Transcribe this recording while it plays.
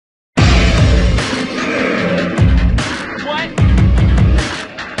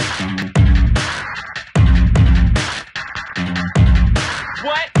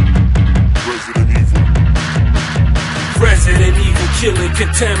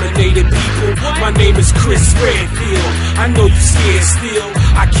contaminated people. My name is Chris Redfield. I know you scared still.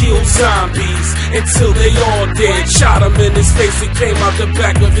 I kill zombies until they all dead. Shot him in his face, it came out the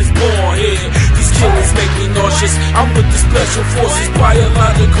back of his bald head. These killings make me nauseous. I'm with the special forces,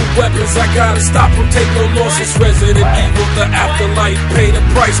 biological weapons. I gotta stop them, take no losses. Resident Evil, the afterlife, pay the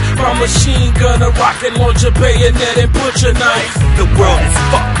price. My machine gun, a rocket launcher, bayonet, and butcher knife. The world is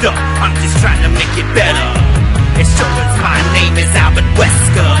fucked up, I'm just trying to make it better. As sure as my name is Albert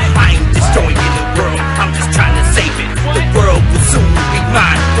Wesker, I ain't destroying the world, I'm just trying to save it. The world will soon be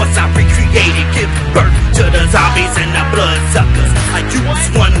mine once I recreate it. Give birth to the zombies and the bloodsuckers. I use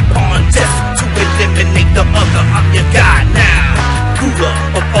one pawn just to eliminate the other. I'm your god now, ruler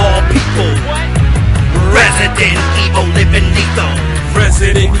of all people. Resident Evil, living lethal.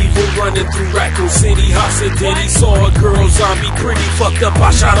 Resident Evil running through Raccoon City. Hasa Diddy saw a girl zombie pretty fucked up.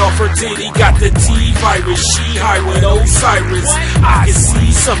 I shot off her titty. Got the T-virus. She high with Osiris. I can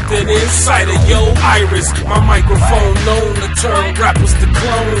see something inside of yo iris. My microphone known to turn rappers to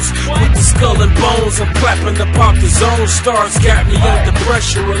clones. With the skull and bones, I'm clapping to pop the zone. Stars got me under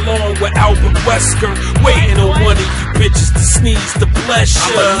pressure along with Albert Wesker. Waiting on one of you bitches to sneeze the pleasure.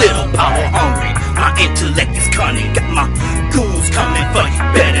 I'm a little power hungry. My intellect is cunning. Got my goons coming for you.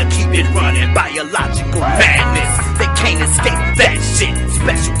 Better keep it running. Biological madness. They can't escape that shit.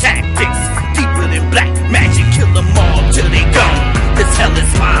 Special tactics. Deeper than black magic. Kill them all till they gone. This hell is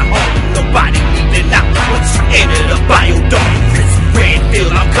my home. Nobody leaving out once you enter the biodome. Chris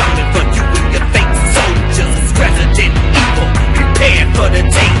Redfield, I'm coming for you and your fake soldiers. Resident Evil, prepare for the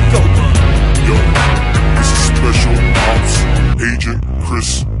takeover. Yo, this is Special Ops Agent Chris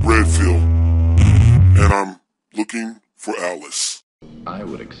Redfield, and I'm looking for Alice. I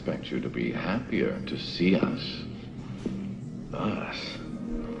would expect you to be happier to see us. Us.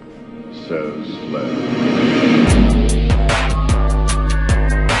 So slow.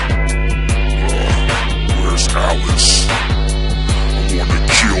 Where's Alice? I wanna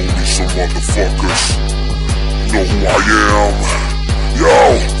kill me some motherfuckers. You know who I am? Yo,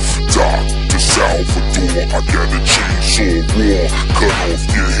 Dr. Salvador, I got a chainsaw raw. Cut off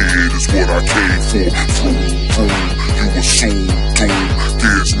your head is what I came for. Vroom, you were soon doomed.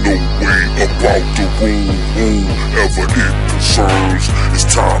 There's no way about the room. Whoever it concerns, it's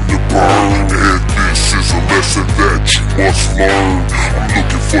time to burn. And this is a lesson that you must learn. I'm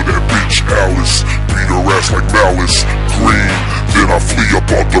looking for that bitch Alice. Beat her ass like Malice. Green, then I flee up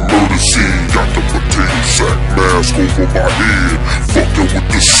out the murder scene. Got the potato sack mask over my head. Fucking with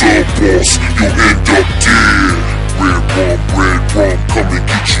the sub-boss, you'll end up dead. Red rum, come and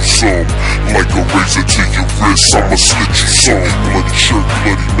get you some. Like a razor to your wrist, I'ma slit you some. Bloody shirt,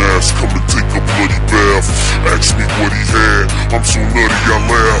 bloody mask, come and take a bloody bath. Ask me what he had, I'm so nutty I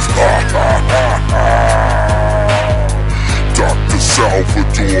laugh. Ha ha ha ha. Dr.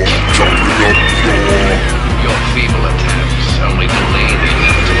 Salvador, jumping up floor. Your feeble attempts only delay the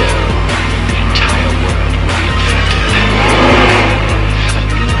inevitable. The entire world will be infected.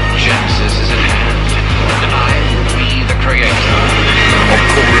 Genesis is at hand, and I will be the creator. I'm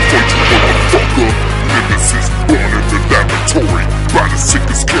coming for you, motherfucker. Nemesis born in the laboratory by the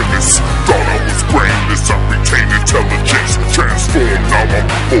sickest chemist. Thought I was brainless, I retain intelligence. Transformed, now I'm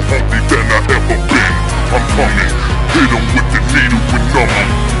more hungry than I ever been. I'm coming, hit him with the needle and numb him.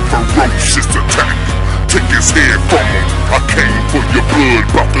 Ferocious attack, take his head from him. I came for your blood,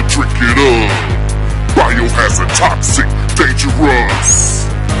 bout to drink it up. Biohazard, toxic,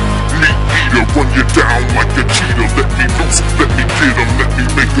 dangerous. Meat eater, run you down like a cheetah. Let me loose, let me get him, let me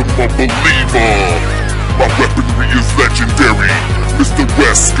make him a believer. My weaponry is legendary. Mr.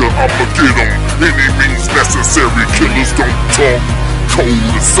 Wesker, I'ma get him. Any means necessary. Killers don't talk,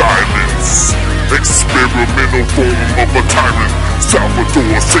 cold as silence. Experimental form of a tyrant.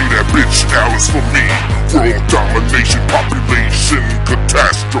 Salvador, say that bitch Alice for me. World domination, population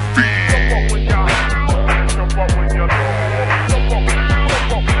catastrophe.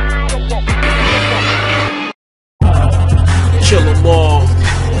 Kill them all.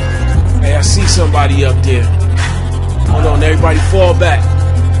 Hey, I see somebody up there. Hold on, everybody fall back.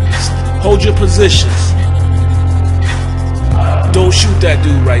 Hold your positions. Don't shoot that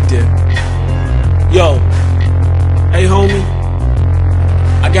dude right there. Yo. Hey, homie.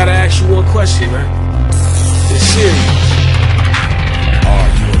 I gotta ask you one question, man. It's serious. Are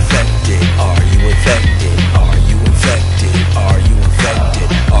you infected? Are you infected? Are you infected? Are you infected?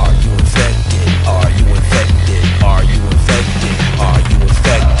 Are you infected? Are you infected? Are you infected? Are you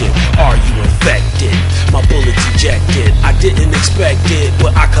infected? Are you infected? My bullets ejected. I didn't expect it,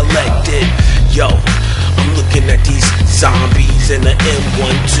 but I collected. Yo, I'm looking at these zombies and the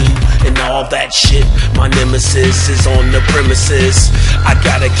M12 and all all that shit. My nemesis is on the premises. I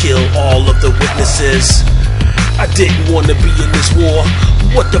gotta kill all of the witnesses. I didn't want to be in this war.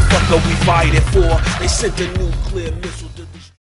 What the fuck are we fighting for? They sent a nuclear missile.